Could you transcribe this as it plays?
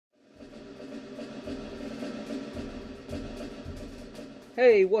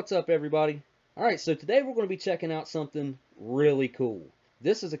Hey, what's up everybody? Alright, so today we're going to be checking out something really cool.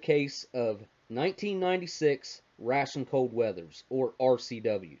 This is a case of 1996 Ration Cold Weathers, or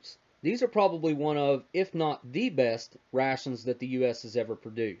RCWs. These are probably one of, if not the best, rations that the US has ever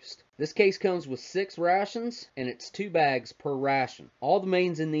produced. This case comes with 6 rations, and it's 2 bags per ration. All the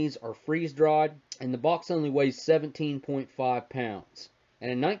mains in these are freeze-dried, and the box only weighs 17.5 pounds.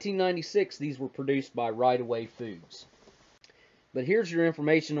 And in 1996, these were produced by Right Away Foods. But here's your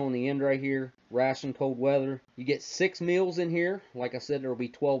information on the end right here. Ration Cold Weather. You get 6 meals in here. Like I said, there will be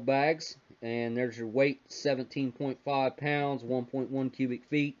 12 bags. And there's your weight, 17.5 pounds, 1.1 cubic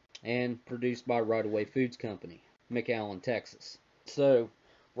feet. And produced by Right Away Foods Company, McAllen, Texas. So,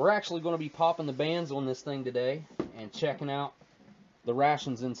 we're actually going to be popping the bands on this thing today and checking out the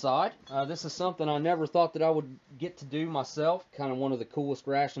rations inside. This is something I never thought that I would get to do myself. Kind of one of the coolest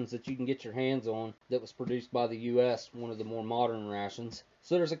rations that you can get your hands on that was produced by the US, one of the more modern rations.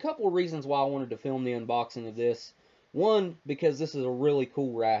 So there's a couple of reasons why I wanted to film the unboxing of this. One, because this is a really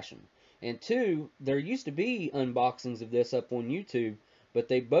cool ration. And two, there used to be unboxings of this up on YouTube, but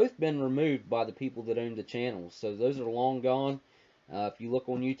they've both been removed by the people that own the channels. So those are long gone. If you look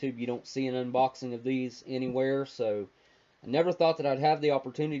on YouTube, you don't see an unboxing of these anywhere. So I never thought that I'd have the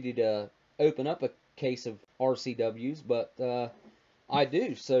opportunity to open up a case of RCWs, but I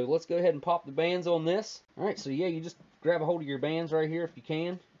do. So let's go ahead and pop the bands on this. Alright, so yeah, you just grab a hold of your bands right here if you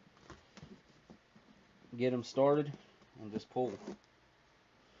can. Get them started and just pull.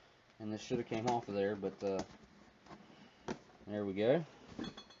 And this should have came off of there, but there we go.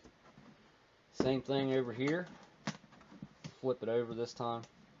 Same thing over here. Flip it over this time.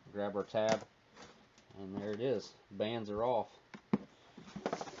 Grab our tab. And there it is. Bands are off.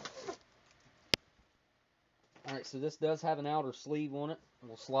 Alright, so this does have an outer sleeve on it.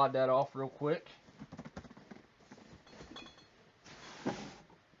 We'll slide that off real quick. There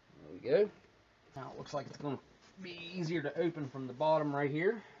we go. Now it looks like it's going to be easier to open from the bottom right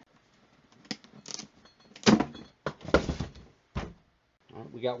here.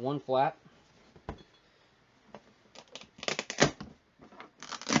 Alright, we got one flap.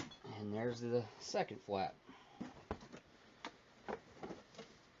 And there's the second flap.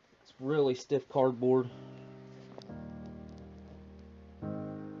 It's really stiff cardboard.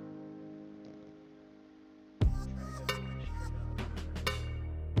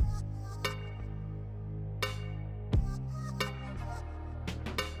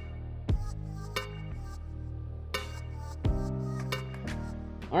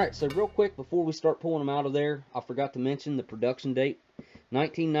 Alright, so real quick before we start pulling them out of there, I forgot to mention the production date.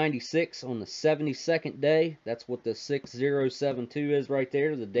 1996 on the 72nd day. That's what the 6072 is right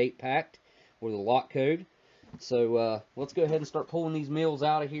there, the date packed, or the lot code. So let's go ahead and start pulling these meals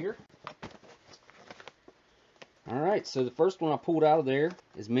out of here. Alright, so the first one I pulled out of there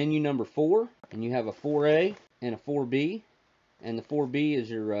is menu number 4, and you have a 4A and a 4B. And the 4B is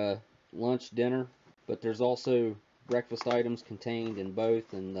your lunch, dinner, but there's also breakfast items contained in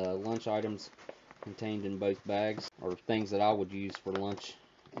both, and lunch items contained in both bags, or things that I would use for lunch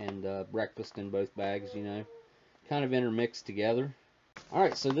and breakfast in both bags, you know, kind of intermixed together.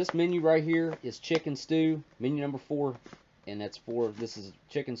 Alright, so this menu right here is chicken stew, menu number 4, and that's 4. This is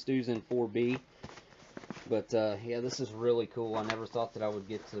chicken stews in 4B. But yeah, this is really cool. I never thought that I would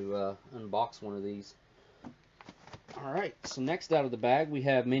get to unbox one of these. Alright, so next out of the bag we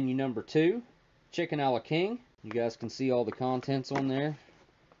have menu number 2, chicken a la king. You guys can see all the contents on there.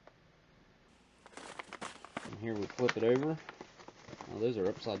 And here we flip it over. Oh, those are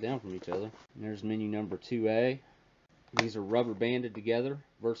upside down from each other. And there's menu number 2A. These are rubber banded together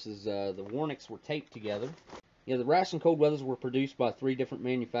versus the Warnicks were taped together. Yeah, the Ration Cold Weathers were produced by 3 different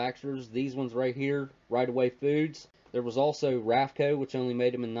manufacturers. These ones right here, Right Away Foods. There was also Rafco, which only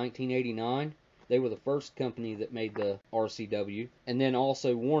made them in 1989. They were the first company that made the RCW. And then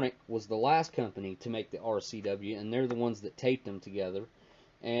also Warnick was the last company to make the RCW, and they're the ones that taped them together.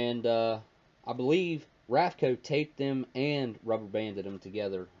 And I believe Rafco taped them and rubber banded them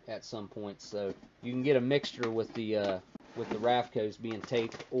together at some point. So you can get a mixture with the Rafcos being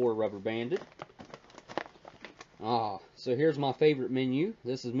taped or rubber banded. So here's my favorite menu.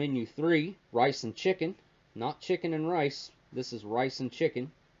 This is menu 3, rice and chicken. Not chicken and rice. This is rice and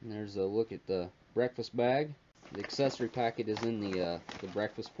chicken. And there's a look at the breakfast bag. The accessory packet is in the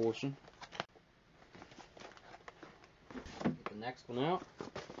breakfast portion. Get the next one out.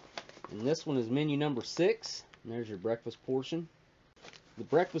 And this one is menu number 6. And there's your breakfast portion. The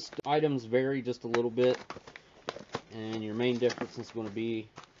breakfast items vary just a little bit. And your main difference is going to be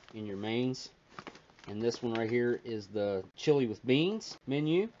in your mains. And this one right here is the chili with beans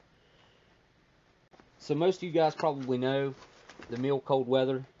menu. So most of you guys probably know the meal cold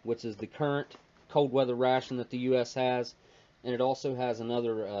weather, which is the current cold weather ration that the U.S. has. And it also has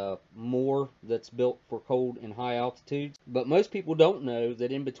another more that's built for cold and high altitudes. But most people don't know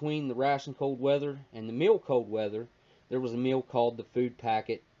that in between the ration cold weather and the meal cold weather, there was a meal called the food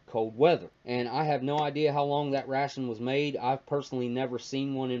packet cold weather. And I have no idea how long that ration was made. I've personally never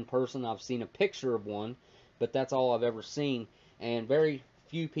seen one in person. I've seen a picture of one, but that's all I've ever seen. And very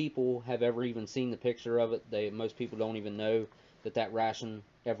few people have ever even seen the picture of it. Most people don't even know that that ration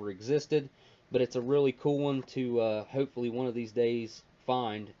ever existed. But it's a really cool one to hopefully one of these days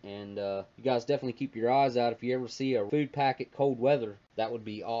find. And you guys definitely keep your eyes out. If you ever see a food packet cold weather, that would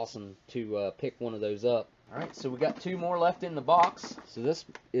be awesome to pick one of those up. Alright, so we got 2 more left in the box. So this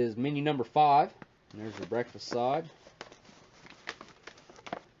is menu number 5. And there's your breakfast side.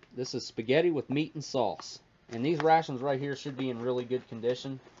 This is spaghetti with meat and sauce. And these rations right here should be in really good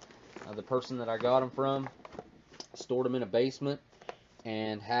condition. The person that I got them from stored them in a basement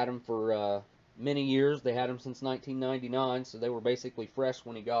and had them for many years. They had them since 1999, so they were basically fresh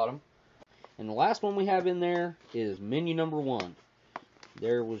when he got them. And the last one we have in there is menu number 1.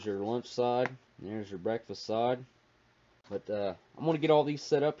 There was your lunch side, and there's your breakfast side. But I'm going to get all these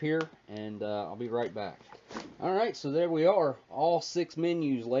set up here, and I'll be right back. Alright, so there we are. All 6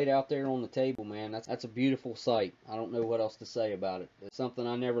 menus laid out there on the table, man. That's a beautiful sight. I don't know what else to say about it. It's something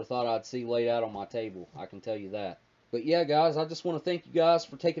I never thought I'd see laid out on my table. I can tell you that. But yeah, guys, I just want to thank you guys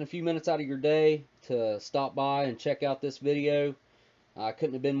for taking a few minutes out of your day to stop by and check out this video. I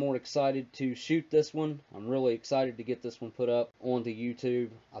couldn't have been more excited to shoot this one. I'm really excited to get this one put up onto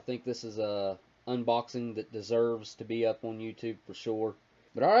YouTube. I think this is a unboxing that deserves to be up on YouTube for sure.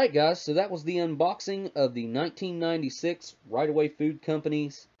 But alright guys, so that was the unboxing of the 1996 Right Away Food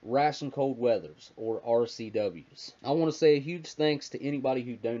Company's Ration Cold Weathers, or RCWs. I want to say a huge thanks to anybody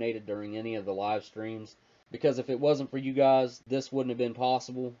who donated during any of the live streams, because if it wasn't for you guys, this wouldn't have been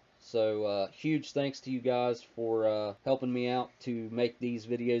possible. So huge thanks to you guys for helping me out to make these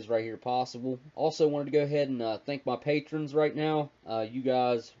videos right here possible. Also wanted to go ahead and thank my patrons right now. You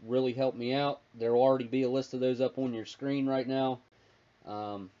guys really helped me out. There will already be a list of those up on your screen right now.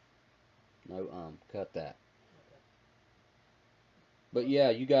 Cut that. But yeah,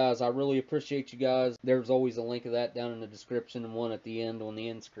 you guys, I really appreciate you guys. There's always a link of that down in the description and one at the end on the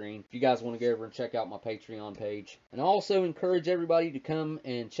end screen if you guys want to go over and check out my Patreon page. And I also encourage everybody to come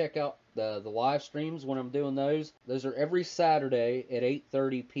and check out the live streams when I'm doing those. Those are every Saturday at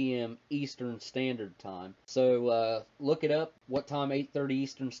 8:30 p.m. Eastern Standard Time. So look it up, what time 8:30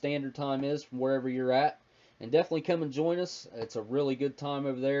 Eastern Standard Time is from wherever you're at. And definitely come and join us. It's a really good time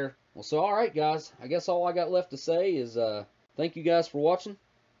over there. Well, so alright guys, I guess all I got left to say is thank you guys for watching,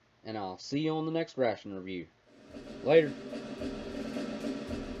 and I'll see you on the next ration review. Later.